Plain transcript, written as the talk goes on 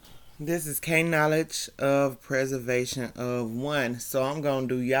This is K Knowledge of Preservation of One. So I'm going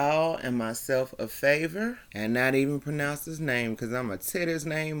to do y'all and myself a favor and not even pronounce his name because I'm going to tear his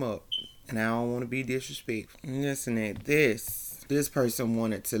name up. And I don't want to be disrespectful. Listen at this. This person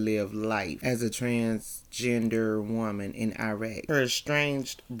wanted to live life as a transgender woman in Iraq. Her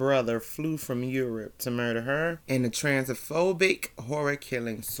estranged brother flew from Europe to murder her, and the transphobic horror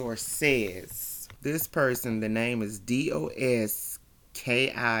killing source says this person, the name is Doski.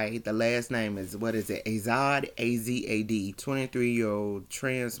 The last name is, Azad, Azad, 23-year-old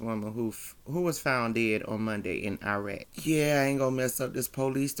trans woman who was found dead on Monday in Iraq. Yeah, I ain't gonna mess up this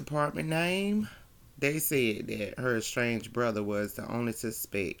police department name. They said that her estranged brother was the only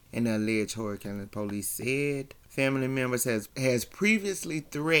suspect in the alleged horror killing. Police said family members has previously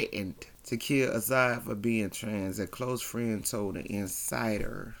threatened to kill Azad for being trans. A close friend told an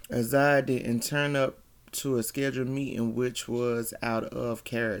insider. Azad didn't turn up to a scheduled meeting, which was out of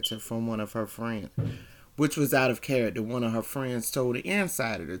character from one of her friends. One of her friends told the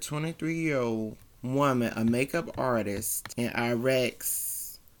insider. The 23-year-old woman, a makeup artist in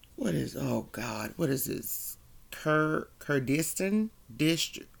Iraq's, what is this? Kurdistan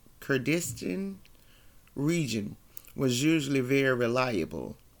region, was usually very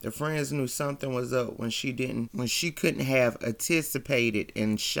reliable. The friends knew something was up when she couldn't have anticipated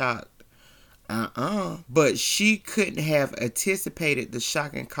and shocked. But she couldn't have anticipated the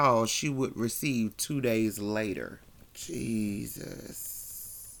shocking call she would receive 2 days later.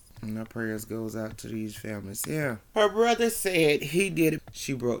 Jesus. And our prayers goes out to these families. Yeah. Her brother said he did it.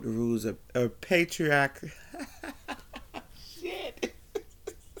 She broke the rules of patriarchy. Shit.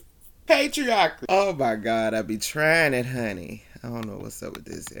 Patriarchy. Oh my God, I be trying it, honey. I don't know what's up with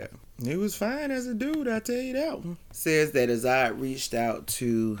this here. He was fine as a dude, I tell you that one. Says that Azad reached out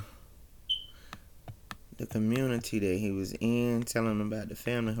to the community that he was in, telling them about the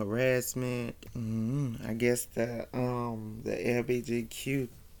family harassment. I guess the LGBTQ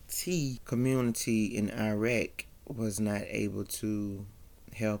community in Iraq was not able to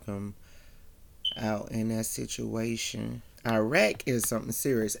help him out in that situation. Iraq is something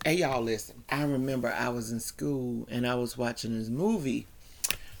serious. Hey, y'all, listen. I remember I was in school and I was watching this movie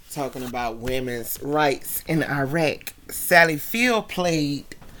talking about women's rights in Iraq. Sally Field played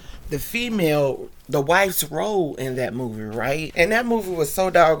the wife's role in that movie, right? And that movie was so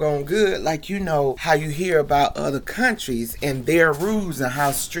doggone good. Like, you know how you hear about other countries and their rules and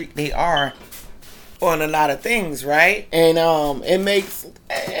how strict they are on a lot of things, right? And it makes, and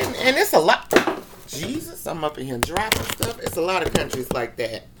it's a lot. Jesus, I'm up in here dropping stuff. It's a lot of countries like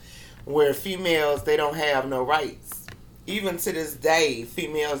that where females, they don't have no rights. Even to this day,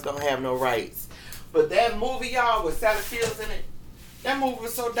 females don't have no rights. But that movie, y'all, with Sally Fields in it, that movie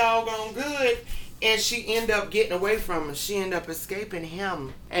was so doggone good, and she ended up getting away from him. She ended up escaping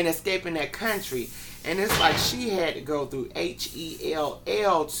him and escaping that country. And it's like she had to go through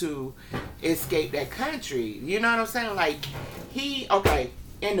hell to escape that country. You know what I'm saying? Like,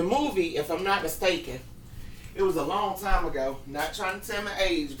 in the movie, if I'm not mistaken, it was a long time ago. Not trying to tell my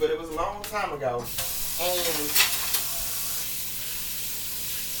age, but it was a long time ago.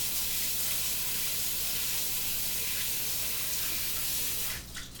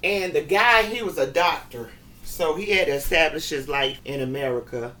 And the guy, he was a doctor. So he had to establish his life in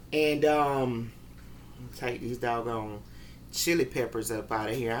America. And take these doggone chili peppers up out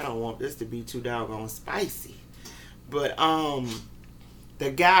of here. I don't want this to be too doggone spicy. But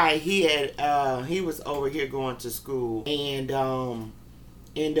the guy, he was over here going to school and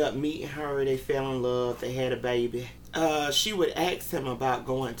ended up meeting her. They fell in love. They had a baby. She would ask him about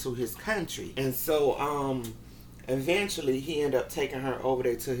going to his country. And so eventually, he ended up taking her over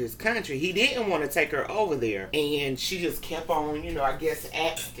there to his country. He didn't want to take her over there. And she just kept on, I guess,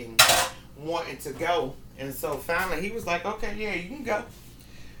 asking, wanting to go. And so finally, he was like, okay, yeah, you can go.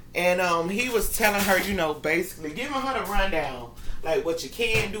 And he was telling her, basically giving her the rundown. Like what you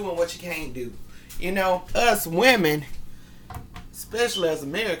can do and what you can't do. Us women, especially as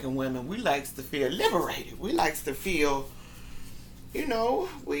American women, we likes to feel liberated. We likes to feel,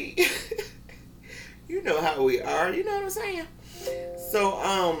 we... You know how we are, you know what I'm saying?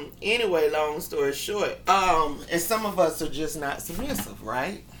 So, anyway, long story short, and some of us are just not submissive,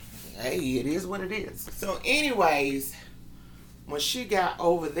 right? Hey, it is what it is. So, anyways, when she got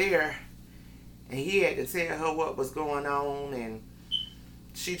over there, and he had to tell her what was going on, and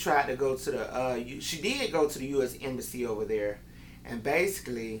she tried to go to she did go to the U.S. Embassy over there, and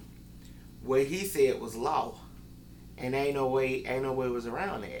basically, what he said was law, and ain't no way it was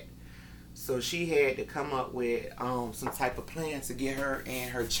around that. So she had to come up with some type of plan to get her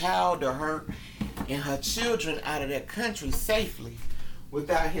and her child or her and her children out of that country safely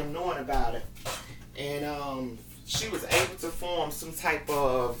without him knowing about it. And she was able to form some type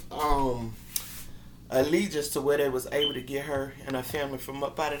of allegiance to where they was able to get her and her family from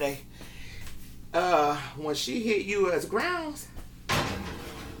up out of there. When she hit U.S. grounds,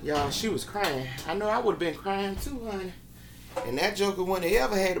 y'all, she was crying. I know I would have been crying too, honey. And that joker wouldn't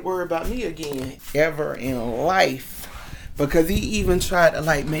have ever had to worry about me again, ever in life. Because he even tried to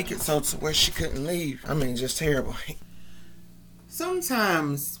like make it so to where she couldn't leave. I mean, just terrible.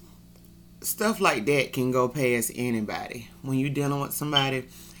 Sometimes stuff like that can go past anybody. When you're dealing with somebody,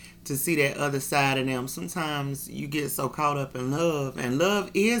 to see that other side of them, sometimes you get so caught up in love. And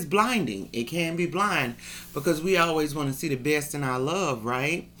love is blinding. It can be blind. Because we always want to see the best in our love,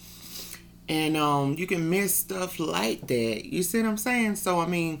 right? And you can miss stuff like that. You see what I'm saying? So, I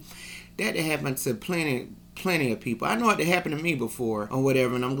mean, that happened to plenty of people. I know it happened to me before or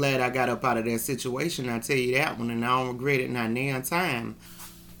whatever, and I'm glad I got up out of that situation. I tell you that one, and I don't regret it not damn time.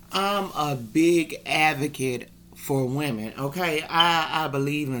 I'm a big advocate for women, okay? I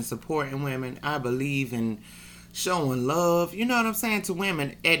believe in supporting women. I believe in showing love, you know what I'm saying, to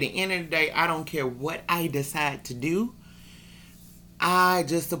women. At the end of the day, I don't care what I decide to do. I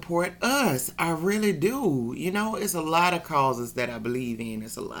just support us. I really do. You know, it's a lot of causes that I believe in.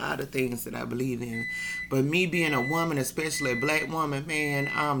 It's a lot of things that I believe in. But me being a woman, especially a black woman, man,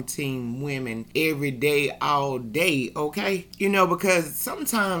 I'm team women every day, all day, okay? You know, because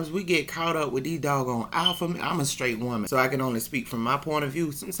sometimes we get caught up with these doggone alpha males. I'm a straight woman, so I can only speak from my point of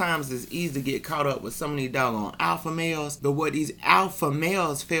view. Sometimes it's easy to get caught up with some of these doggone alpha males. But what these alpha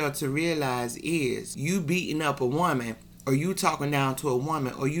males fail to realize is you beating up a woman, or you talking down to a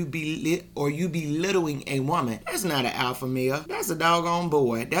woman, or you belittling a woman, that's not an alpha male. That's a doggone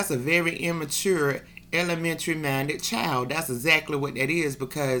boy. That's a very immature, elementary-minded child. That's exactly what that is,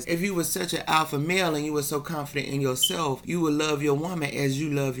 because if you were such an alpha male and you were so confident in yourself, you would love your woman as you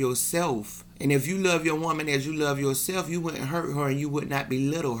love yourself. And if you love your woman as you love yourself, you wouldn't hurt her and you would not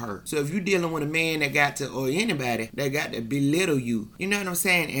belittle her. So if you're dealing with a man that got to, or anybody that got to belittle you, you know what I'm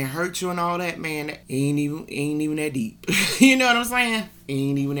saying, and hurt you and all that, man, that ain't even that deep. You know what I'm saying?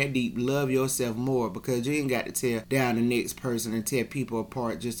 Ain't even that deep. Love yourself more, because you ain't got to tear down the next person and tear people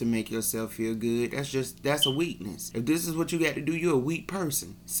apart just to make yourself feel good. That's a weakness. If this is what you got to do, you're a weak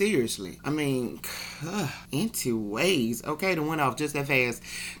person. Seriously. I mean, into ways. Okay, that went off just that fast.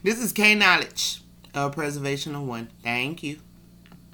 This is K Knowledge of Preservation of One. Thank you.